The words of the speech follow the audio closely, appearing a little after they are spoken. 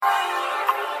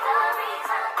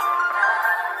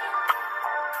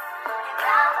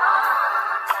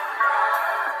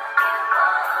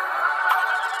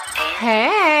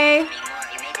Hey,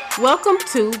 welcome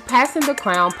to Passing the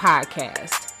Crown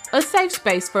podcast, a safe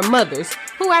space for mothers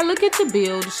who are looking to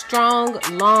build strong,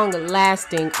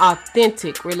 long-lasting,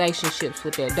 authentic relationships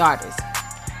with their daughters.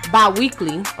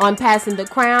 Bi-weekly on Passing the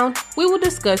Crown, we will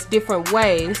discuss different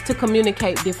ways to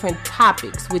communicate different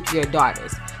topics with your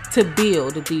daughters to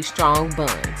build these strong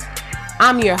bonds.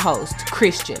 I'm your host,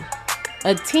 Christian,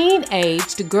 a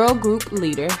teen-aged girl group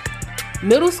leader,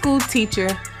 middle school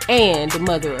teacher, and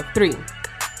mother of 3.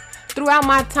 Throughout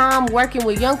my time working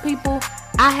with young people,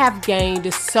 I have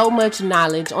gained so much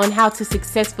knowledge on how to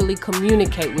successfully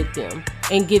communicate with them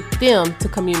and get them to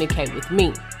communicate with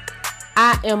me.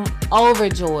 I am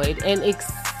overjoyed and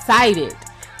excited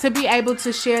to be able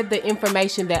to share the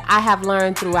information that I have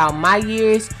learned throughout my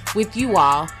years with you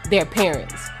all, their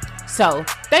parents. So,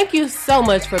 thank you so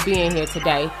much for being here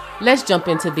today. Let's jump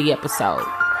into the episode.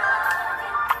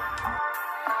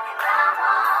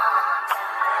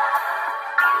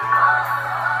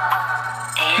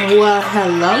 Well,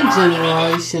 hello,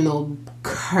 generational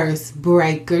curse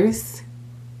breakers.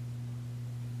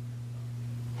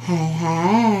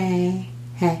 Hey.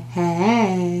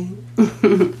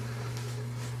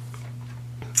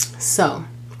 So,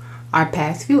 our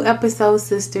past few episodes,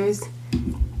 sisters,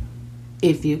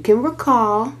 if you can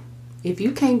recall, if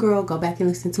you can't, girl, go back and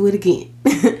listen to it again.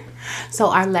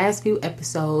 So, our last few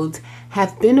episodes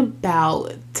have been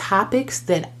about topics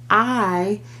that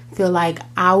I feel like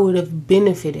I would have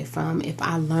benefited from if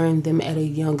I learned them at a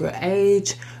younger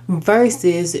age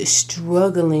versus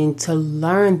struggling to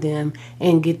learn them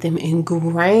and get them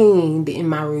ingrained in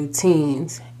my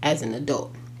routines as an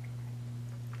adult.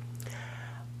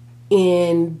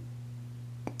 In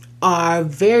our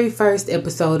very first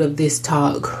episode of this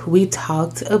talk, we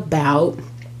talked about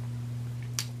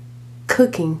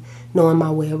cooking, knowing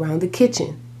my way around the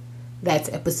kitchen. That's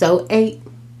episode 8.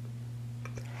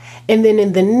 And then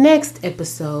in the next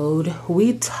episode,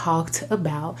 we talked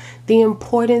about the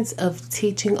importance of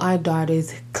teaching our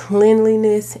daughters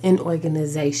cleanliness and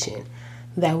organization.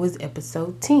 That was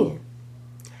episode 10.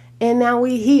 And now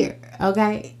we're here,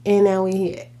 okay? And now we're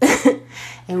here.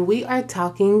 And we are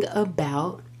talking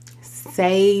about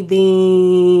saving.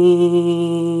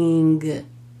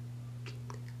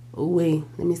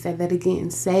 Let me say that again.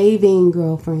 Saving,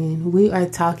 girlfriend. We are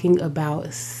talking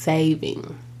about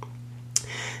saving.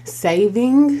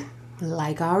 Saving,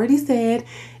 like I already said,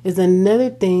 is another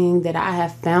thing that I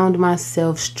have found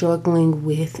myself struggling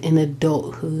with in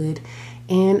adulthood.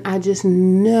 And I just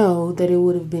know that it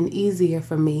would have been easier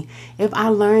for me if I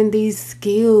learned these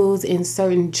skills and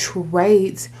certain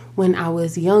traits when I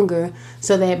was younger,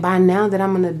 so that by now that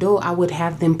I'm an adult, I would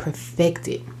have them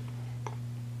perfected.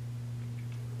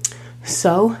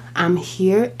 So I'm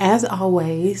here, as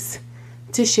always,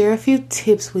 to share a few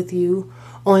tips with you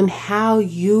on how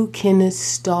you can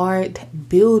start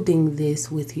building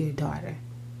this with your daughter.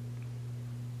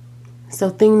 So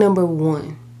thing number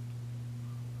 1,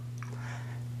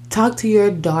 talk to your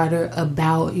daughter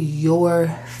about your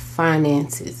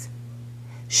finances.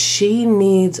 She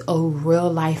needs a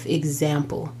real life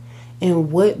example.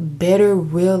 And what better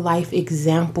real life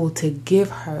example to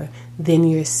give her than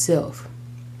yourself?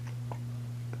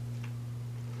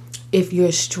 If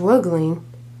you're struggling,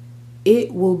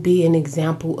 it will be an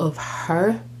example of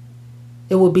her.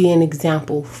 It will be an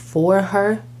example for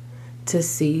her to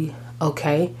see,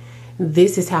 okay,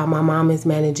 this is how my mom is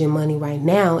managing money right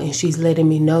now, and she's letting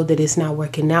me know that it's not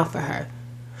working out for her.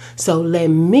 So let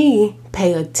me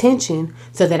pay attention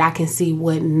so that I can see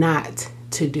what not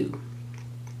to do.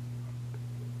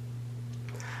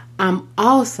 I'm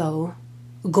also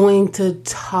going to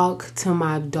talk to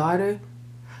my daughter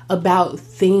about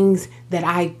things that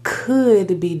I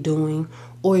could be doing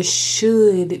or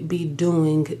should be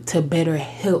doing to better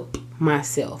help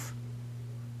myself.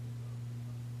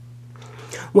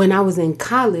 When I was in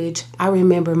college, I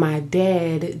remember my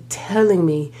dad telling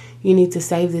me, you need to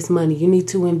save this money, you need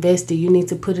to invest it, you need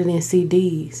to put it in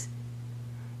CDs.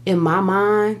 In my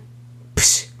mind,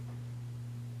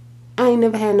 I ain't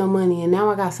never had no money, and now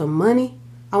I got some money.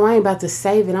 Oh, I ain't about to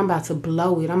save it, I'm about to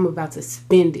blow it, I'm about to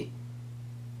spend it.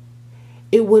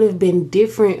 It would have been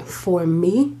different for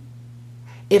me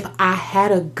if I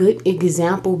had a good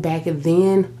example back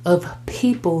then of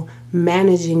people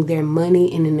managing their money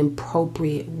in an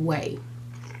appropriate way.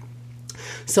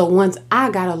 So once I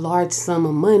got a large sum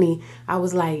of money, I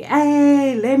was like,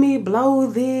 hey, let me blow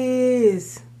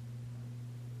this.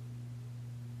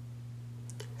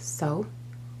 So,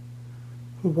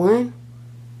 1,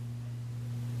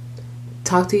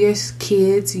 talk to your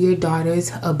kids, your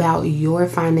daughters about your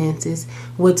finances,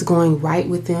 what's going right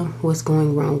with them, what's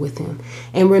going wrong with them.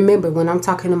 And remember, when I'm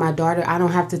talking to my daughter, I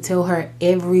don't have to tell her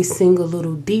every single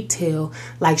little detail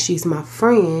like she's my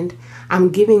friend. I'm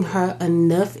giving her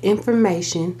enough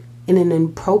information in an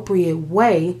appropriate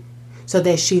way so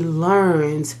that she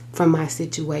learns from my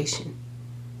situation,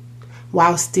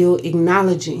 while still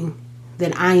acknowledging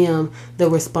that I am the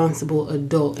responsible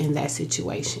adult in that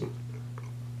situation.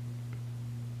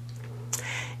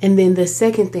 And then the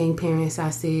second thing, parents, I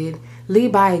said,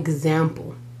 lead by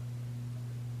example.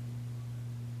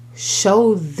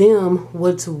 Show them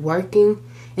what's working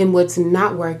and what's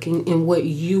not working in what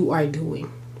you are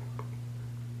doing.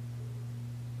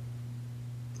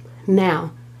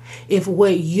 Now, if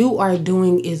what you are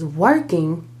doing is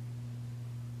working,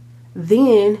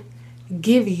 then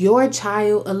give your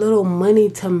child a little money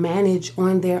to manage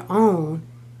on their own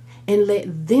and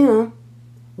let them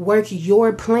work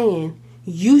your plan.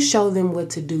 You show them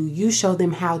what to do. You show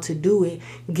them how to do it.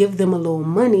 Give them a little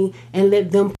money and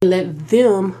let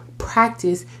them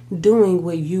practice doing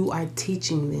what you are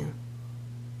teaching them.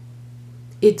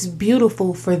 It's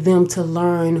beautiful for them to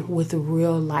learn with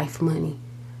real life money.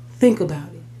 Think about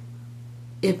it.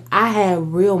 If I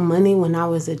had real money when I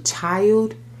was a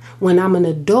child, when I'm an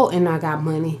adult and I got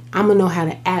money, I'm going to know how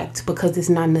to act because it's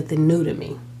not nothing new to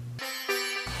me.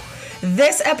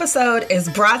 This episode is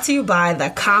brought to you by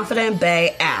the Confident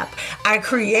Bae app. I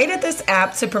created this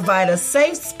app to provide a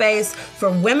safe space for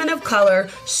women of color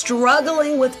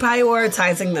struggling with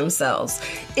prioritizing themselves.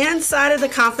 Inside of the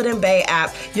Confident Bae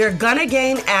app, you're gonna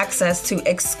gain access to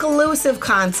exclusive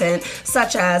content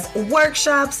such as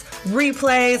workshops,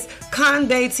 replays,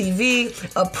 Conbay TV,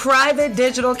 a private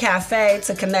digital cafe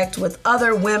to connect with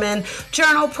other women,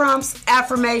 journal prompts,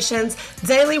 affirmations,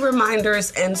 daily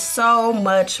reminders, and so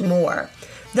much more.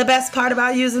 The best part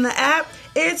about using the app,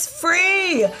 it's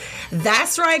free.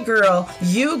 That's right, girl.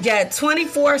 You get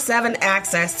 24/7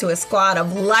 access to a squad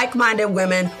of like-minded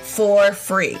women for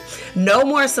free. No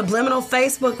more subliminal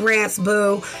Facebook rants,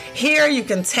 boo. Here you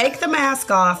can take the mask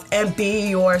off and be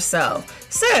yourself.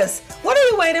 Sis, what are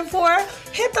you waiting for?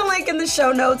 Hit the link in the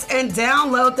show notes and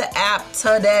download the app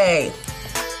today.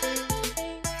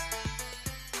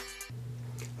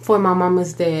 For my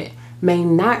mamas that may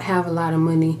not have a lot of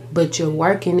money, but you're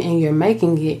working and you're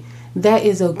making it, that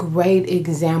is a great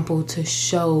example to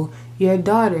show your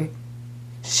daughter.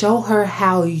 Show her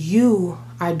how you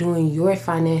are doing your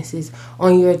finances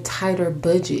on your tighter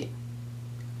budget.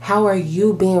 How are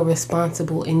you being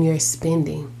responsible in your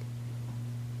spending?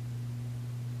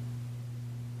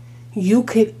 You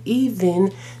could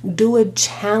even do a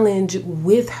challenge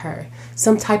with her,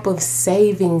 some type of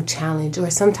saving challenge or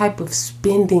some type of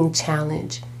spending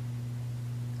challenge.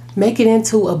 Make it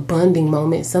into a bonding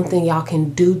moment, something y'all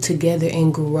can do together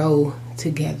and grow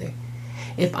together.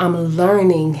 If I'm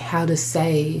learning how to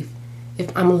save,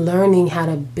 if I'm learning how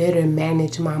to better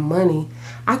manage my money,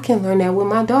 I can learn that with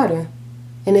my daughter,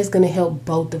 and it's going to help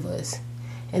both of us.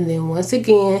 And then once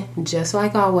again, just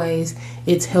like always,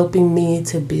 it's helping me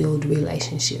to build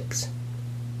relationships.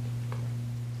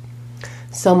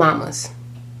 So mamas,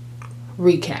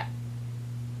 recap.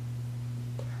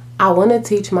 I want to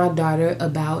teach my daughter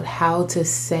about how to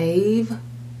save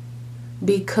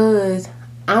because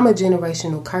I'm a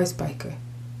generational curse breaker.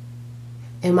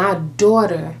 And my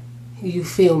daughter, you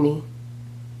feel me,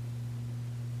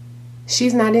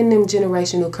 she's not in them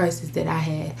generational curses that I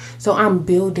had. So I'm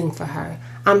building for her.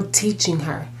 I'm teaching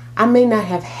her. I may not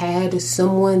have had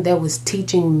someone that was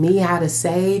teaching me how to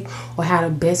save or how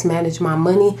to best manage my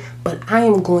money, but I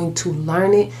am going to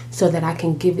learn it so that I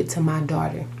can give it to my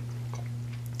daughter.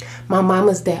 My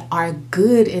mamas that are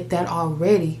good at that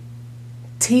already,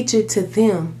 teach it to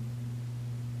them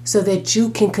so that you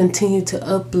can continue to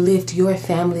uplift your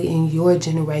family and your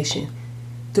generation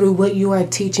through what you are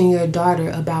teaching your daughter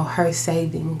about her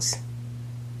savings.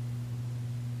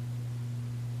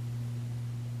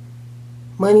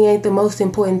 Money ain't the most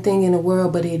important thing in the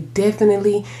world, but it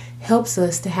definitely helps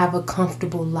us to have a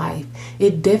comfortable life.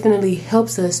 It definitely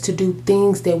helps us to do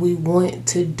things that we want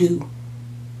to do.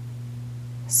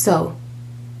 So,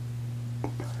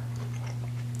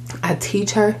 I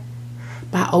teach her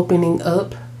by opening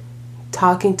up,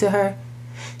 talking to her,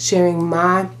 sharing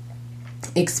my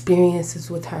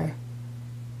experiences with her.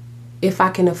 If I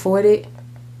can afford it,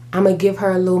 I'm going to give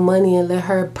her a little money and let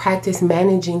her practice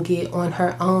managing it on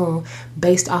her own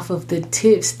based off of the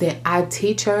tips that I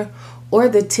teach her or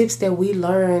the tips that we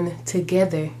learn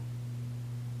together.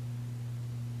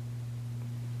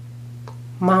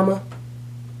 Mama,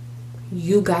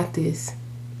 you got this.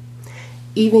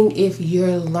 Even if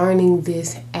you're learning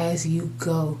this as you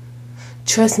go,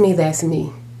 Trust me, that's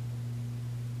me.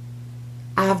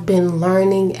 I've been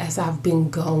learning as I've been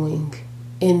going.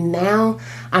 And now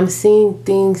I'm seeing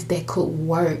things that could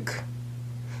work.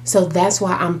 So that's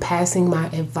why I'm passing my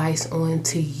advice on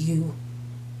to you.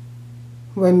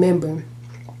 Remember,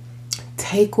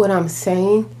 take what I'm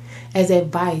saying as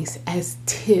advice, as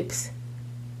tips,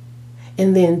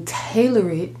 and then tailor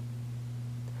it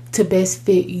to best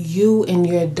fit you and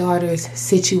your daughter's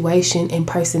situation and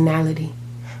personality.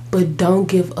 But don't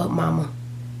give up, mama.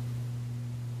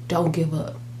 Don't give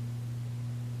up.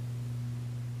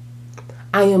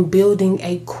 I am building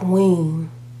a queen.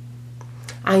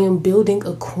 I am building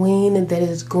a queen that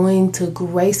is going to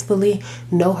gracefully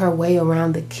know her way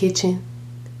around the kitchen.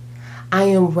 I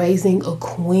am raising a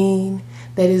queen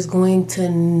that is going to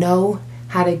know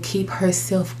how to keep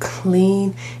herself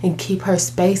clean and keep her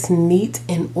space neat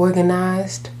and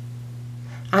organized.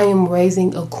 I am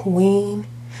raising a queen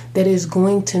that is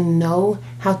going to know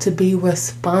how to be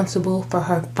responsible for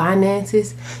her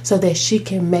finances so that she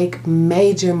can make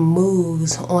major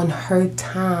moves on her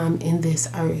time in this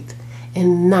earth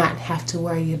and not have to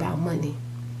worry about money.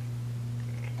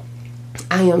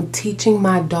 I am teaching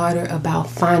my daughter about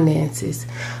finances,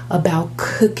 about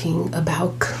cooking,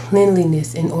 about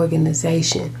cleanliness and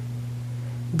organization,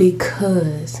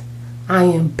 because I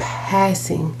am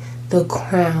passing the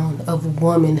crown of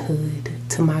womanhood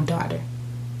to my daughter.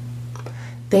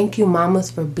 Thank you, mamas,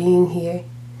 for being here.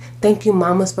 Thank you,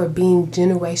 mamas, for being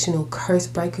generational curse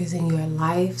breakers in your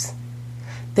lives.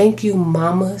 Thank you,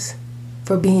 mamas,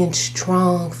 for being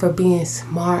strong, for being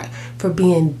smart, for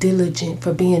being diligent,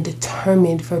 for being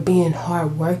determined, for being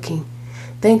hardworking.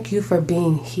 Thank you for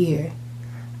being here.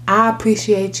 I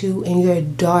appreciate you and your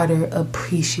daughter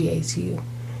appreciates you.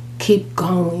 Keep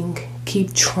going.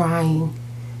 Keep trying.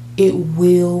 It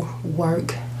will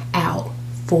work out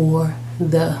for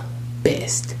the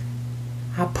best.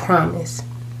 I promise.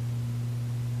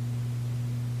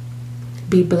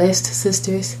 Be blessed,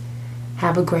 sisters.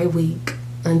 Have a great week.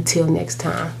 Until next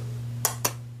time.